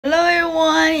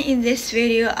in this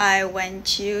video, I went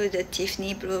to the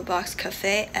Tiffany Blue Box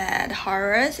Cafe at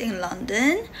Harrods in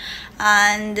London,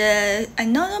 and I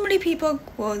know normally people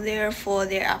go there for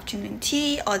their afternoon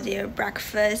tea or their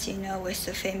breakfast, you know, with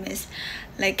the famous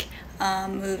like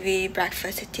movie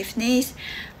Breakfast at Tiffany's,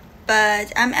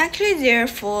 but I'm actually there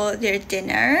for their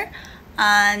dinner,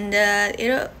 and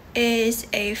it is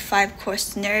a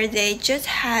 5-course dinner. They just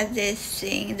had this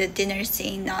thing, the dinner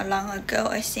scene, not long ago,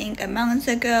 I think a month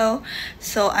ago,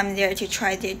 so I'm there to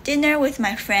try their dinner with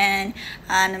my friend,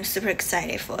 and I'm super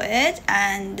excited for it.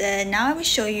 And now I will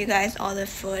show you guys all the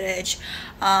footage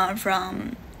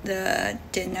from the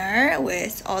dinner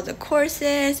with all the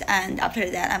courses, and after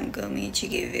that I'm going to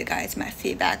give you guys my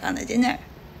feedback on the dinner.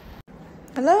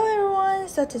 Hello everyone,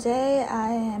 so today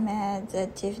I am at the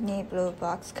Tiffany Blue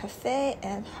Box Cafe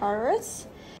at Harrods.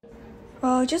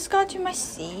 Well, just got to my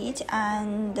seat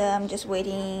and I'm just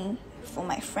waiting for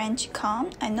my friend to come.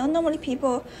 I know normally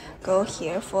people go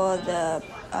here for the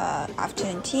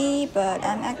afternoon tea, but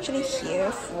I'm actually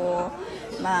here for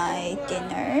my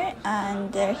dinner,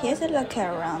 and here's a look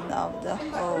around of the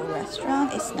whole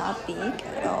restaurant. It's not big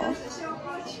at all.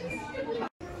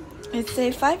 It's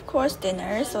a 5-course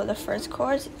dinner, so the first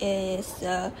course is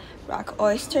rock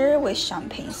oyster with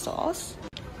champagne sauce.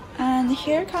 And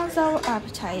here comes our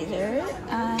appetizer,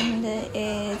 and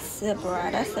it's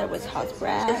burrata served with hot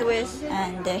bread.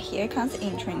 And here comes the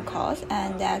interim course,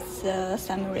 and that's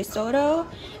salmon risotto,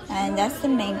 and that's the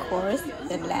main course,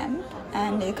 the lamb.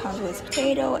 And it comes with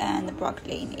potato and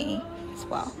broccoli as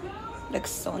well.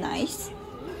 Looks so nice.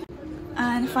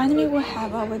 And finally we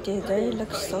have our dessert. It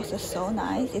looks so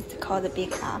nice. It's called the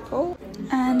Big Apple.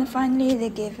 And finally they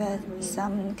give us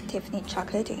some Tiffany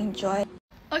chocolate to enjoy.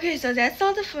 Okay, so that's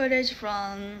all the footage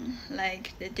from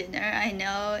like the dinner. I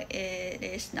know it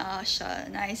is not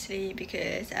shot nicely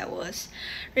because I was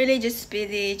really just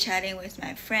busy chatting with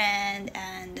my friend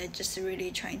and just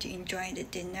really trying to enjoy the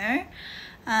dinner.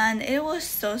 And it was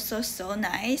so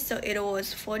nice. So it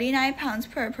was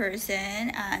 £49 per person,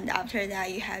 and after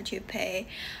that you have to pay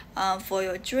for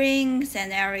your drinks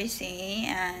and everything,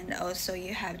 and also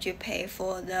you have to pay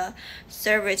for the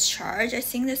service charge. I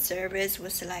think the service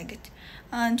was like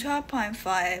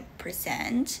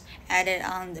 12.5% added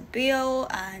on the bill,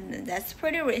 and that's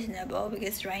pretty reasonable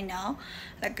because right now,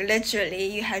 like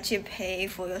literally you have to pay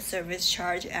for your service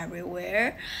charge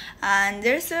everywhere, and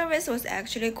their service was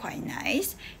actually quite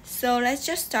nice. So let's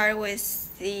just start with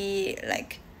the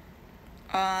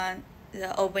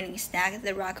the opening snack,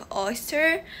 the rock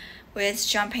oyster with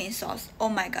champagne sauce. Oh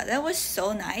my god, that was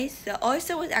so nice. The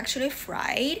oyster was actually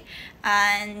fried,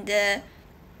 and it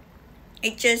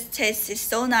just tasted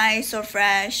so nice, so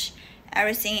fresh,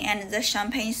 everything, and the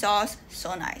champagne sauce,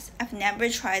 so nice. I've never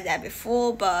tried that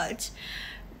before, but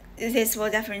this will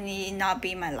definitely not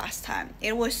be my last time.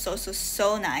 It was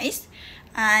so nice.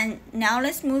 And now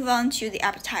let's move on to the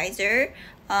appetizer,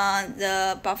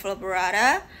 the buffalo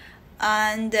burrata,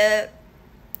 and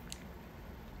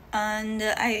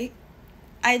I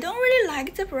don't really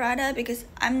like the burrata because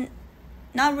I'm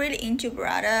not really into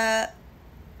burrata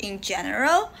in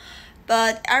general,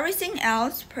 but everything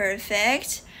else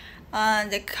perfect.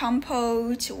 The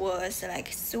compote was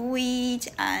like sweet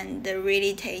and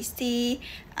really tasty,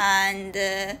 and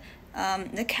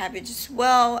the cabbage as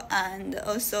well, and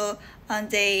also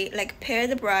they like pair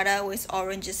the burrata with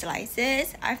orange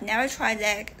slices. I've never tried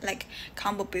that like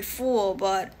combo before,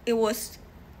 but it was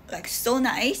like so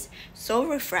nice, so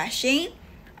refreshing.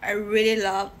 I really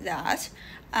love that.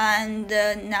 And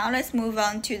now let's move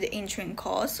on to the interim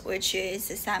course, which is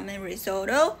the salmon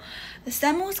risotto. The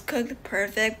salmon was cooked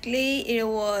perfectly. It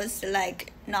was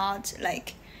like not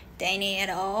like dainty at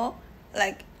all.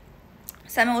 Like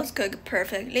salmon was cooked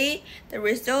perfectly. The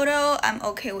risotto, I'm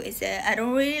okay with it. I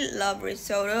don't really love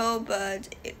risotto,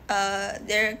 but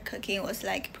their cooking was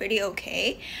like pretty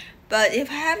okay. But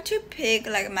if I have to pick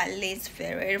like my least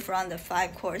favorite from the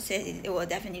 5 courses, it will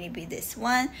definitely be this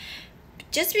one,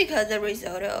 just because the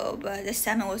risotto, but the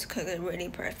salmon was cooked really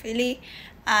perfectly.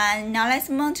 And now let's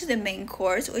move on to the main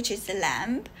course, which is the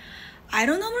lamb. I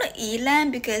don't normally eat lamb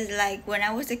because like when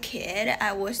I was a kid,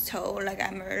 I was told like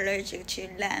I'm allergic to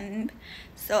lamb,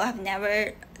 so I've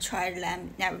never tried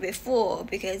lamb, never before,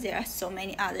 because there are so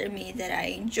many other meats that I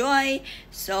enjoy,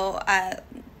 so I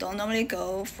don't normally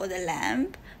go for the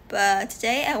lamb. But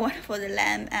today I went for the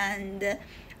lamb, and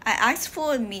I asked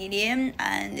for a medium,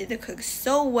 and it cooked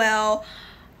so well,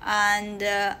 and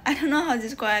I don't know how to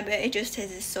describe it. It just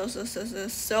tasted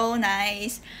so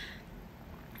nice.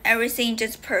 Everything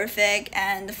just perfect.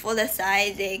 And for the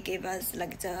side, they give us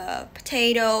like the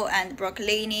potato and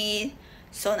broccoli,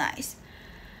 so nice.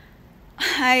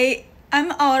 I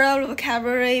I'm out of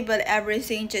vocabulary, but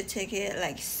everything just take it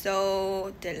like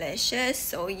so delicious,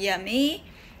 so yummy.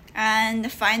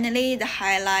 And finally, the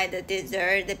highlight, the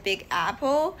dessert, the big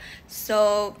apple.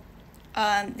 So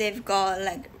they've got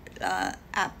like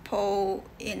apple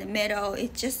in the middle.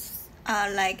 It's just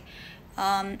like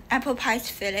apple pie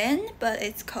filling, but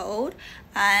it's cold.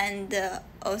 And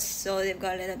also they've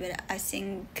got a little bit, I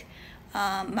think,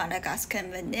 Madagascar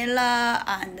vanilla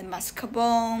and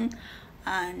mascarpone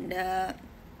and the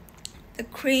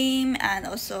cream, and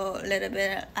also a little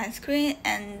bit of ice cream,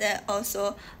 and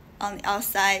also on the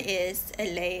outside is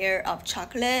a layer of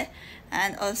chocolate,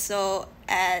 and also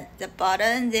at the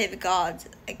bottom they've got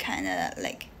a kind of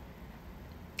like,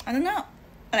 I don't know,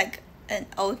 like an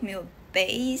oatmeal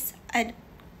base. I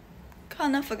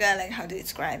kind of forgot like how to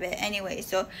describe it. Anyway,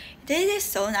 so this is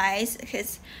so nice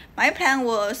because my plan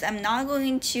was I'm not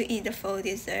going to eat the full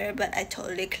dessert, but I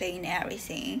totally clean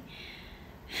everything.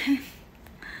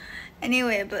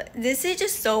 Anyway, but this is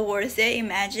just so worth it.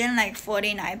 Imagine like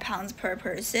 49 pounds per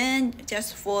person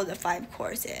just for the 5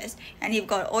 courses, and you've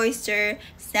got oyster,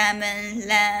 salmon,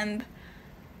 lamb.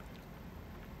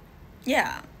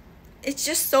 Yeah, it's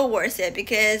just so worth it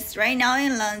because right now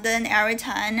in London, every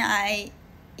time I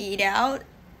eat out,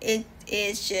 it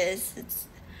is just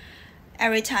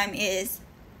every time is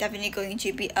definitely going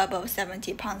to be above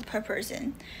 70 pounds per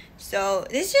person. So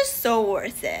it's just so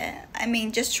worth it. I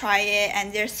mean, just try it,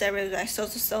 and their service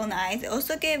was so nice. They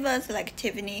also gave us like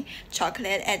Tiffany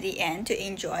chocolate at the end to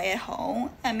enjoy at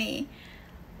home. I mean,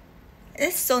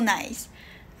 it's so nice.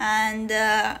 And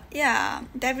yeah,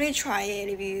 definitely try it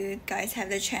if you guys have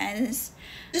the chance.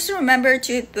 Just remember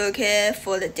to book it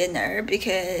for the dinner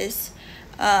because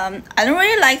I don't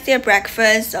really like their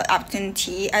breakfast or afternoon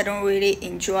tea. I don't really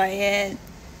enjoy it.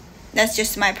 That's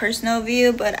just my personal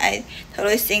view, but I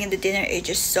totally think the dinner is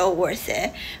just so worth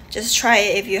it. Just try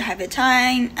it if you have the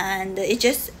time. And it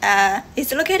just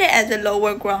it's located at the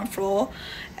lower ground floor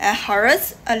at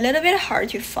Harrods. A little bit hard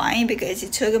to find because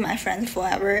it took my friends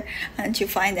forever to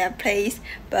find that place,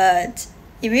 but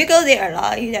if you go there a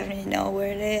lot, you definitely know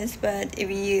where it is. But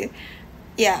if you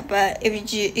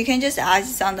you can just ask.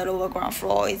 It's on the lower ground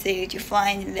floor. It's easy to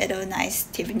find little nice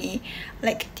Tiffany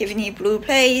blue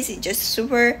place. It's just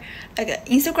super like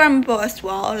Instagrammable as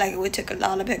well. Like we took a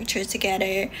lot of pictures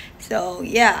together. So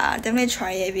yeah, definitely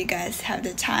try it if you guys have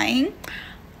the time.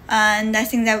 And I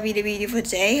think that will be the video for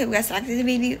today. If you guys liked the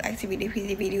video, please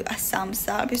the video a thumbs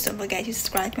up. Please don't forget to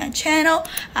subscribe to my channel,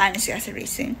 and see you guys really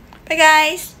soon. Bye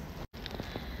guys.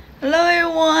 Hello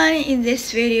everyone, in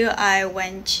this video I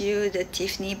went to the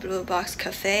Tiffany Blue Box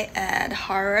Cafe at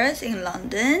Harrods in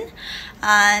London,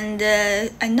 and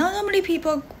I know normally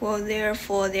people go there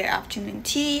for their afternoon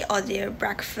tea or their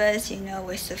breakfast, you know,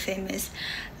 with the famous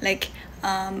like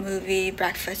movie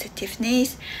Breakfast at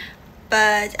Tiffany's,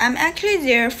 but I'm actually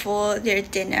there for their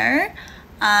dinner,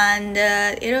 and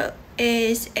it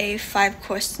is a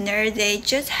 5-course dinner. They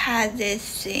just had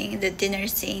this thing, the dinner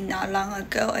scene, not long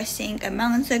ago, I think a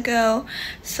month ago.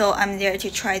 So I'm there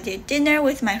to try their dinner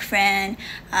with my friend,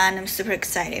 and I'm super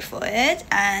excited for it.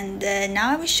 And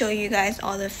now I will show you guys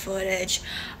all the footage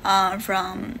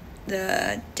from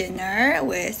the dinner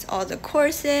with all the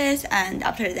courses, and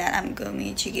after that I'm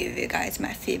going to give you guys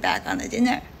my feedback on the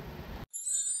dinner.